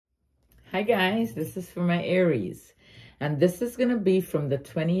Hi guys, this is for my Aries, and this is going to be from the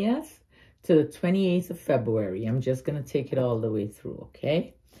 20th to the 28th of February. I'm just going to take it all the way through,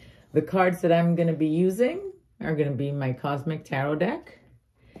 okay? The cards that I'm going to be using are going to be my Cosmic Tarot deck,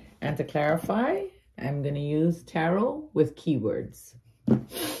 and to clarify, I'm going to use tarot with keywords.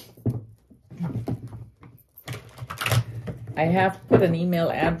 I have put an email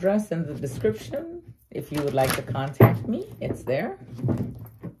address in the description. If you would like to contact me, it's there.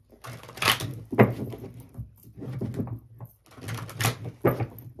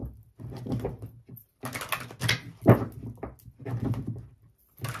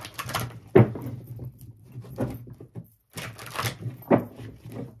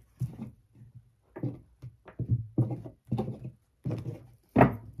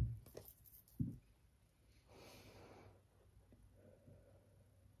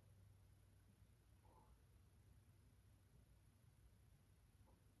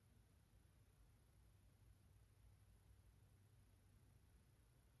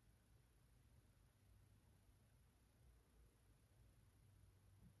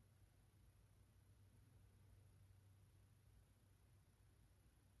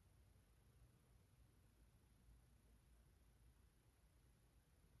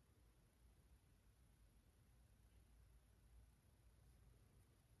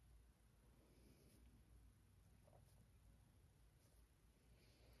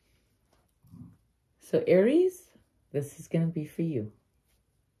 So Aries, this is going to be for you.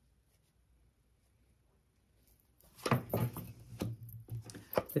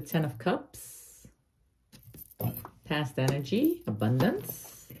 The 10 of Cups, past energy,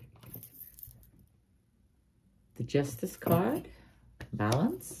 abundance. The Justice card,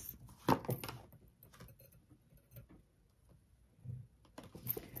 balance.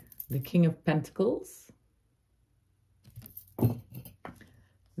 The King of Pentacles.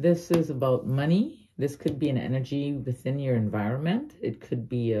 This is about money. This could be an energy within your environment. It could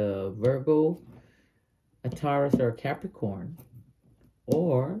be a Virgo, a Taurus, or a Capricorn.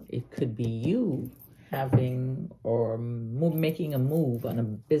 Or it could be you having or making a move on a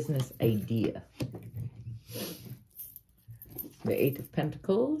business idea. The 8 of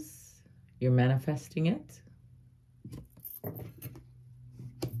Pentacles, you're manifesting it.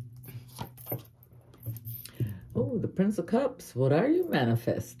 Oh, the Prince of Cups, what are you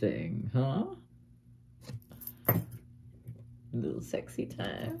manifesting, huh? A little sexy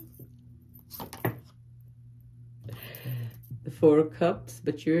time. The 4 of Cups,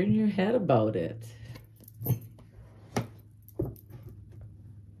 but you're in your head about it.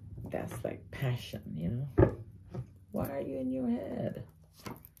 That's like passion, you know? Why are you in your head?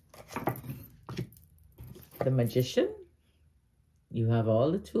 The Magician, you have all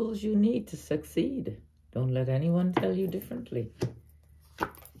the tools you need to succeed. Don't let anyone tell you differently.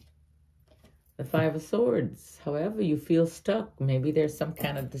 The 5 of Swords, however, you feel stuck. Maybe there's some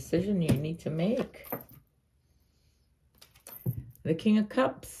kind of decision you need to make. The King of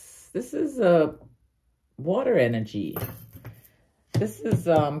Cups, this is a water energy. This is,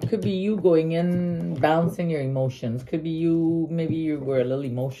 could be you going in, balancing your emotions. Could be you, maybe you were a little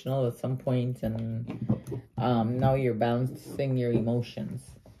emotional at some point and now you're balancing your emotions.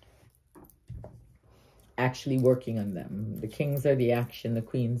 Actually working on them. The kings are the action, the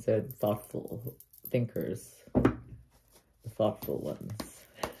queens are the thoughtful thinkers, the thoughtful ones.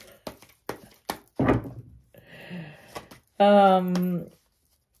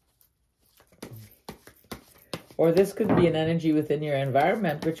 Or this could be an energy within your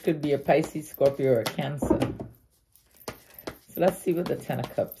environment, which could be a Pisces, Scorpio, or a Cancer. So let's see what the 10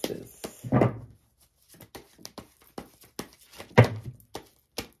 of Cups is.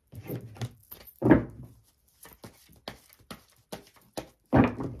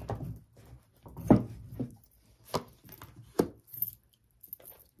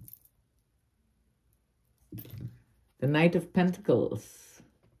 The Knight of Pentacles.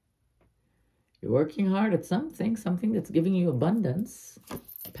 You're working hard at something that's giving you abundance,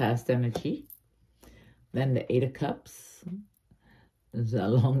 past energy. Then the 8 of Cups. So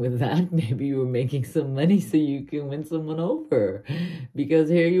along with that, maybe you were making some money so you can win someone over. Because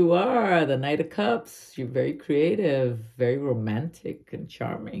here you are, the Knight of Cups. You're very creative, very romantic and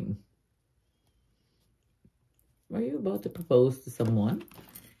charming. Are you about to propose to someone?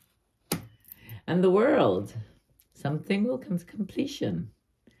 And the World. Something will come to completion.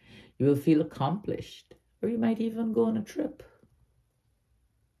 You will feel accomplished, or you might even go on a trip.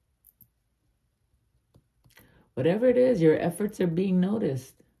 Whatever it is, your efforts are being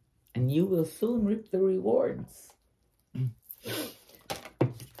noticed, and you will soon reap the rewards.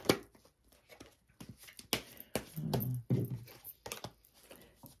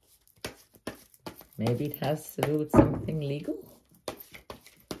 Maybe it has to do with something legal.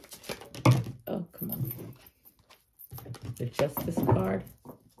 Oh, come on. The Justice card.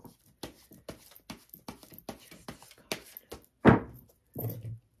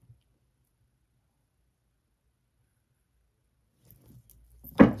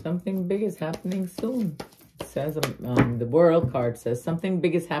 Something big is happening soon. It says, the World card says, something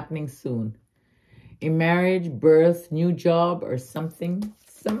big is happening soon. A marriage, birth, new job, or something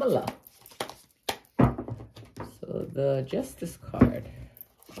similar. So the Justice card.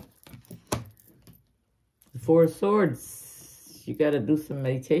 The Four of Swords. You got to do some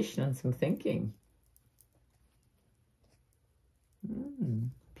meditation and some thinking.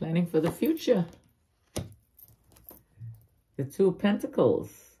 Planning for the future. The Two of Pentacles.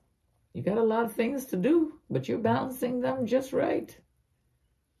 You got a lot of things to do, but you're balancing them just right.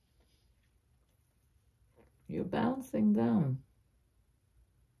 You're balancing them.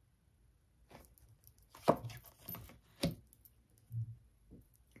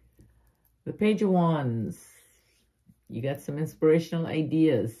 The Page of Wands. You got some inspirational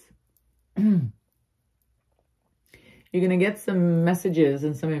ideas. You're going to get some messages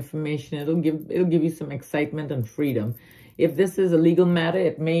and some information. It'll give you some excitement and freedom. If this is a legal matter,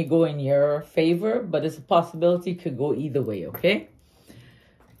 it may go in your favor, but it's a possibility, it could go either way, okay?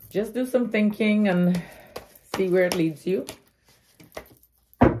 Just do some thinking and see where it leads you.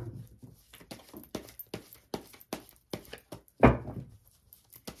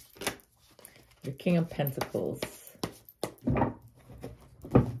 The King of Pentacles.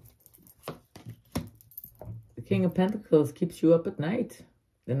 The King of Pentacles keeps you up at night.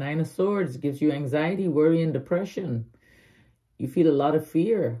 The Nine of Swords gives you anxiety, worry, and depression. You feel a lot of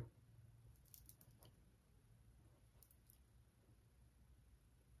fear.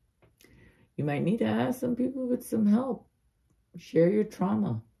 You might need to ask some people with some help. Share your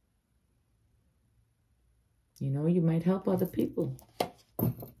trauma. You know, you might help other people.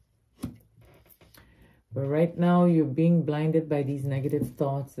 But right now, you're being blinded by these negative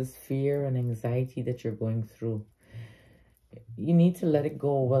thoughts, this fear and anxiety that you're going through. You need to let it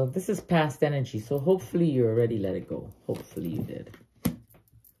go. Well, this is past energy, so hopefully you already let it go. Hopefully you did.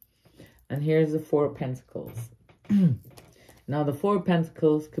 And here's the Four of Pentacles. Now, the Four of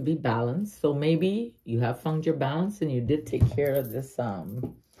Pentacles could be balanced. So maybe you have found your balance and you did take care of this,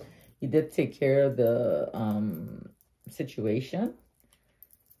 you did take care of the situation.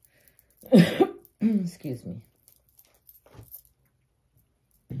 Excuse me.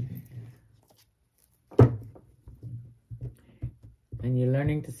 And you're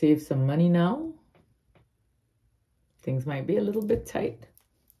learning to save some money now. Things might be a little bit tight.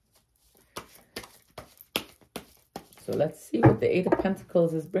 So let's see what the Eight of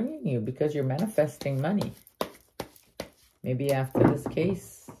Pentacles is bringing you, because you're manifesting money. Maybe after this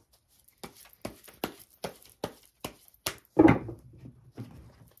case.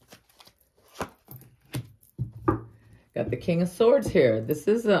 Got the King of Swords here. This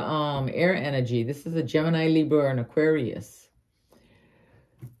is a air energy. This is a Gemini, Libra, and Aquarius.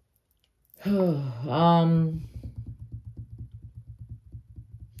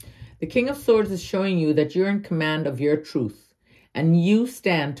 The King of Swords is showing you that you're in command of your truth, and you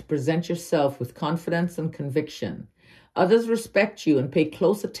stand to present yourself with confidence and conviction. Others respect you and pay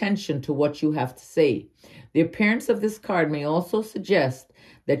close attention to what you have to say. The appearance of this card may also suggest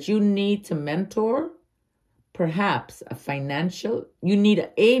that you need to mentor, perhaps you need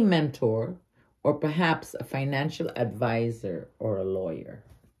a mentor, or perhaps a financial advisor or a lawyer.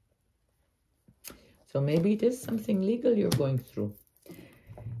 So maybe it is something legal you're going through.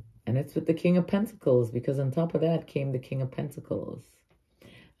 And it's with the King of Pentacles, because on top of that came the King of Pentacles.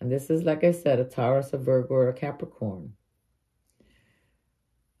 And this is, like I said, a Taurus, a Virgo, or a Capricorn.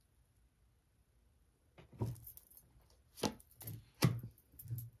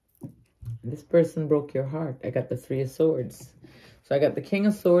 And this person broke your heart. I got the Three of Swords. So I got the King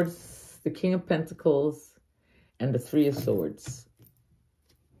of Swords, the King of Pentacles, and the Three of Swords.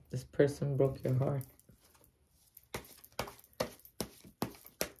 This person broke your heart.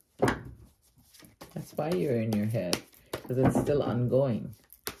 That's why you're in your head, because it's still ongoing.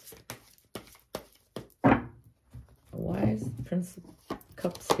 Why is the Prince of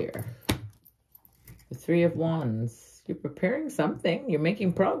Cups here? The Three of Wands. You're preparing something. You're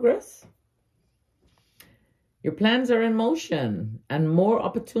making progress. Your plans are in motion, and more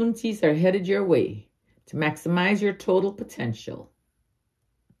opportunities are headed your way to maximize your total potential.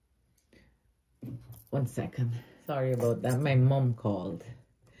 One second. Sorry about that. My mom called.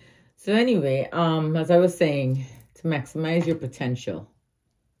 So anyway, as I was saying, to maximize your potential.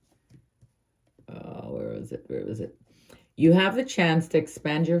 Where was it? You have the chance to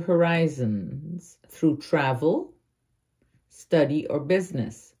expand your horizons through travel, study, or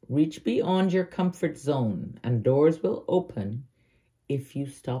business. Reach beyond your comfort zone, and doors will open if you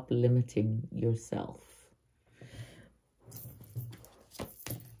stop limiting yourself.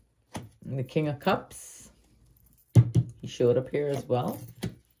 And the King of Cups, he showed up here as well.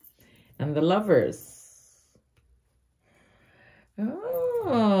 And the Lovers.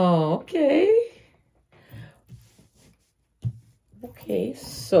 Oh, okay. Okay,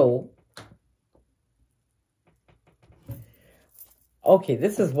 so, okay,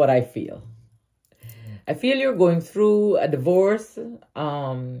 this is what I feel. I feel you're going through a divorce.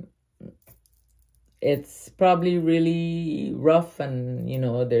 It's probably really rough and, you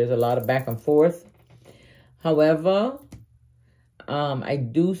know, there's a lot of back and forth. However, I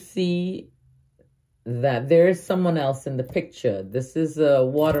do see that there is someone else in the picture. This is a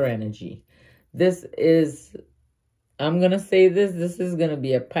water energy. This is, I'm going to say this is going to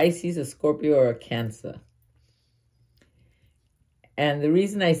be a Pisces, a Scorpio, or a Cancer. And the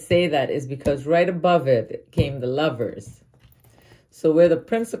reason I say that is because right above it came the Lovers. So where the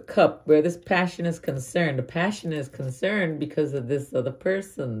Prince of Cups, where this passion is concerned, the passion is concerned because of this other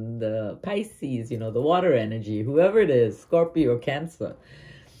person, the Pisces, you know, the water energy, whoever it is, Scorpio or Cancer.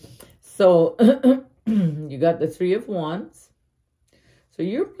 So you got the Three of Wands. So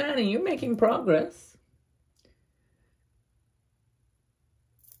you're planning, you're making progress.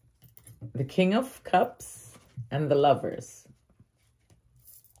 The King of Cups and the Lovers.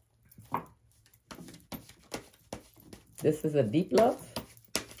 This is a deep love.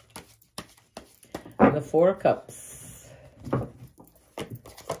 And the Four of Cups.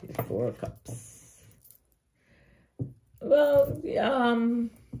 The Four of Cups. Well,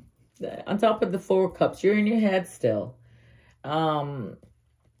 on top of the Four of Cups, you're in your head still.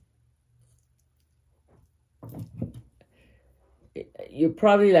 You're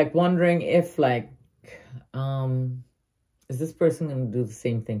probably like wondering if like, is this person going to do the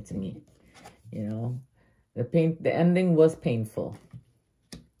same thing to me? You know? The ending was painful.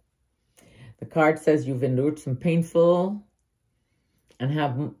 The card says you've endured some painful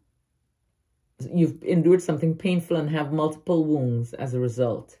and you've endured something painful and have multiple wounds as a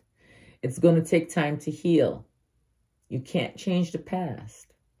result. It's going to take time to heal. You can't change the past.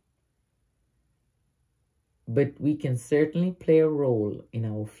 But we can certainly play a role in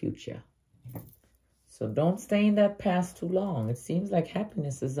our future. So don't stay in that past too long. It seems like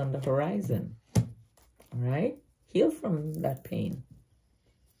happiness is on the horizon. All right? Heal from that pain.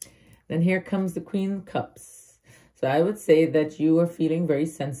 Then here comes the Queen of Cups. So I would say that you are feeling very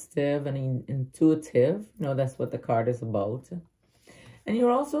sensitive and intuitive. You know, that's what the card is about. And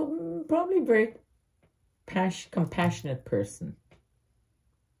you're also probably a very compassionate person.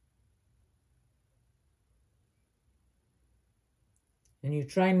 And you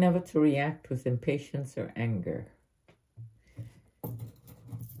try never to react with impatience or anger.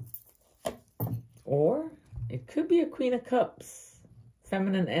 Or it could be a Queen of Cups,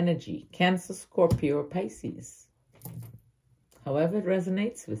 feminine energy, Cancer, Scorpio, or Pisces. However it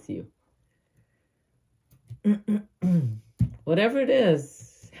resonates with you. Whatever it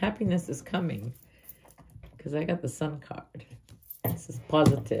is, happiness is coming. Because I got the Sun card. This is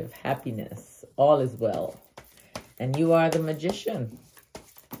positive, happiness, all is well. And you are the Magician.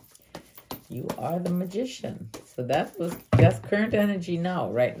 You are the Magician. So that's current energy now,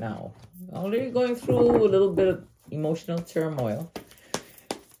 right now. Already going through a little bit of emotional turmoil.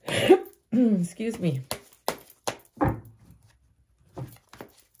 Excuse me.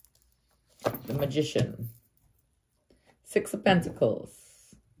 The Magician. Six of Pentacles.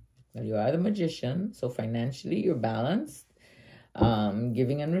 Well, you are the Magician. So financially, you're balanced.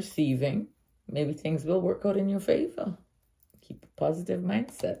 Giving and receiving. Maybe things will work out in your favor. Keep a positive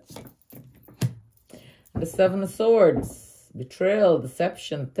mindset. The Seven of Swords. Betrayal,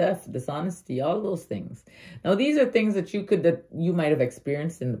 deception, theft, dishonesty, all those things. Now, these are things that you might have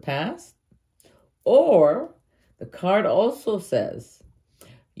experienced in the past. Or, the card also says,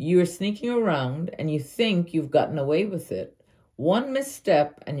 you're sneaking around and you think you've gotten away with it. One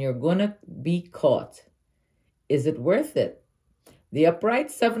misstep and you're going to be caught. Is it worth it? The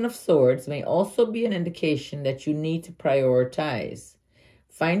upright Seven of Swords may also be an indication that you need to prioritize.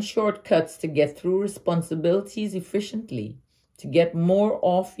 Find shortcuts to get through responsibilities efficiently, to get more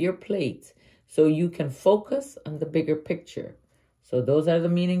off your plate so you can focus on the bigger picture. So those are the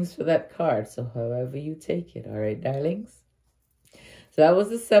meanings for that card. So however you take it, all right, darlings? So that was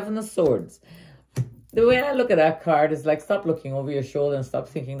the Seven of Swords. The way I look at that card is like, stop looking over your shoulder and stop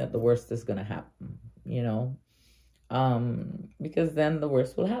thinking that the worst is going to happen, you know? Because then the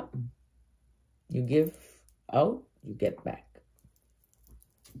worst will happen. You give out you get back.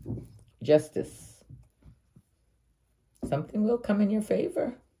 Justice. Something will come in your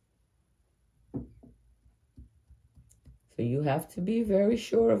favor. So you have to be very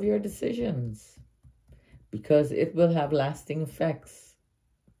sure of your decisions, because it will have lasting effects.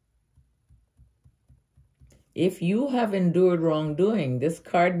 If you have endured wrongdoing, this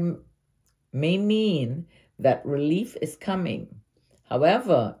card may mean that relief is coming.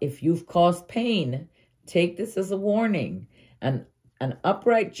 However, if you've caused pain, take this as a warning. And an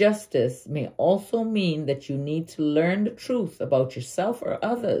upright justice may also mean that you need to learn the truth about yourself or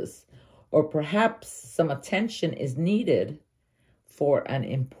others, or perhaps some attention is needed for an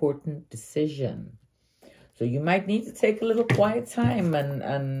important decision. So you might need to take a little quiet time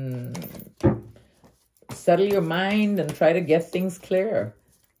and settle your mind and try to get things clear.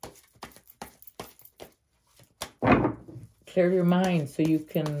 Clear your mind so you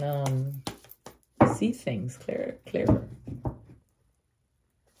can see things clearer.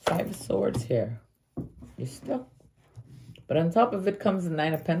 Five of Swords here. You're stuck. But on top of it comes the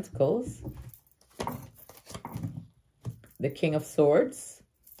Nine of Pentacles, the King of Swords,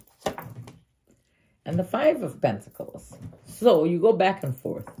 and the Five of Pentacles. So you go back and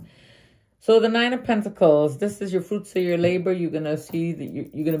forth. So the Nine of Pentacles, this is your fruits of your labor. You're going to see that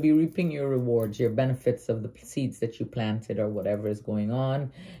you're going to be reaping your rewards, your benefits of the seeds that you planted or whatever is going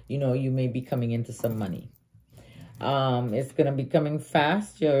on. You know, you may be coming into some money. It's going to be coming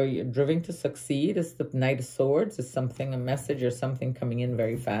fast. You're driven to succeed. It's the Knight of Swords. It's something, a message or something coming in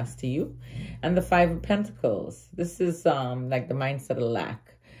very fast to you. And the Five of Pentacles. This is like the mindset of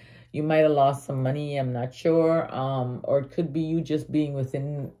lack. You might have lost some money, I'm not sure. Or it could be you just being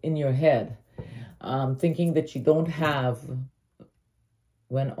in your head. Thinking that you don't have,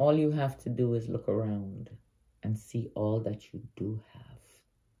 when all you have to do is look around and see all that you do have.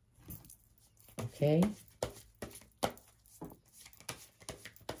 Okay?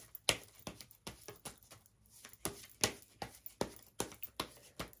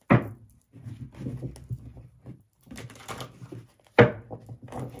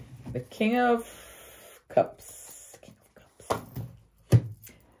 The King of Cups.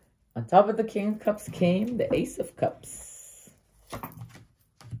 On top of the King of Cups came the Ace of Cups.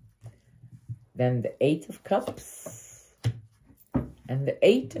 Then the Eight of Cups. And the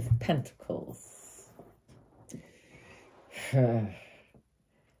Eight of Pentacles. The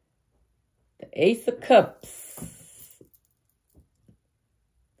Ace of Cups.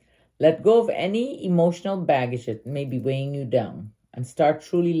 Let go of any emotional baggage that may be weighing you down. And start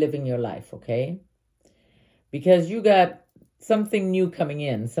truly living your life, okay? Because you got something new coming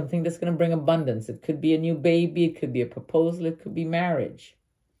in. Something that's going to bring abundance. It could be a new baby. It could be a proposal. It could be marriage.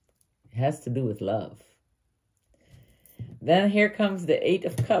 It has to do with love. Then here comes the Eight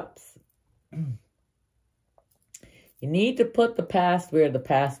of Cups. You need to put the past where the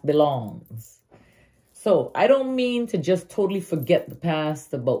past belongs. So I don't mean to just totally forget the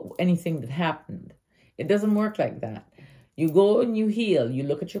past about anything that happened. It doesn't work like that. You go and you heal. You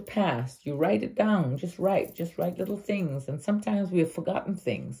look at your past. You write it down. Just write little things. And sometimes we have forgotten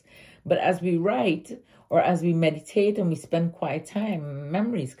things. But as we write or as we meditate and we spend quiet time,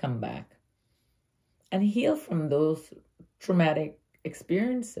 memories come back. And heal from those traumatic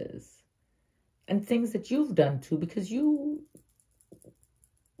experiences. And things that you've done too, because you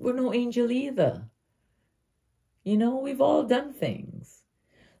were no angel either. You know, we've all done things.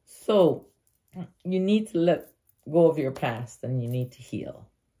 So you need to let go of your past and you need to heal.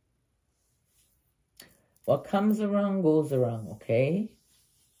 What comes around goes around, okay?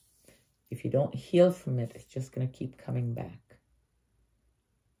 If you don't heal from it, it's just going to keep coming back.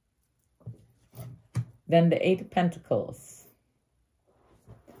 Then the Eight of Pentacles.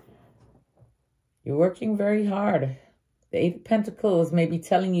 You're working very hard. The Eight of Pentacles may be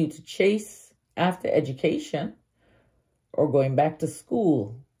telling you to chase after education or going back to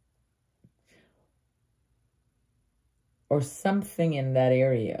school. Or something in that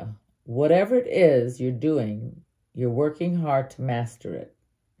area. Whatever it is you're doing, you're working hard to master it.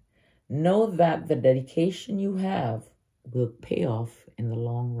 Know that the dedication you have will pay off in the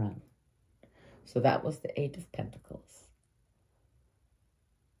long run. So that was the Eight of Pentacles.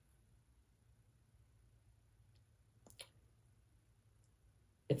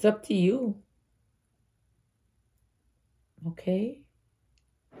 It's up to you. Okay?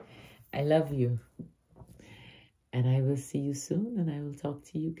 I love you. And I will see you soon, and I will talk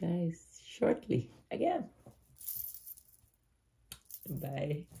to you guys shortly again.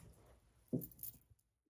 Bye.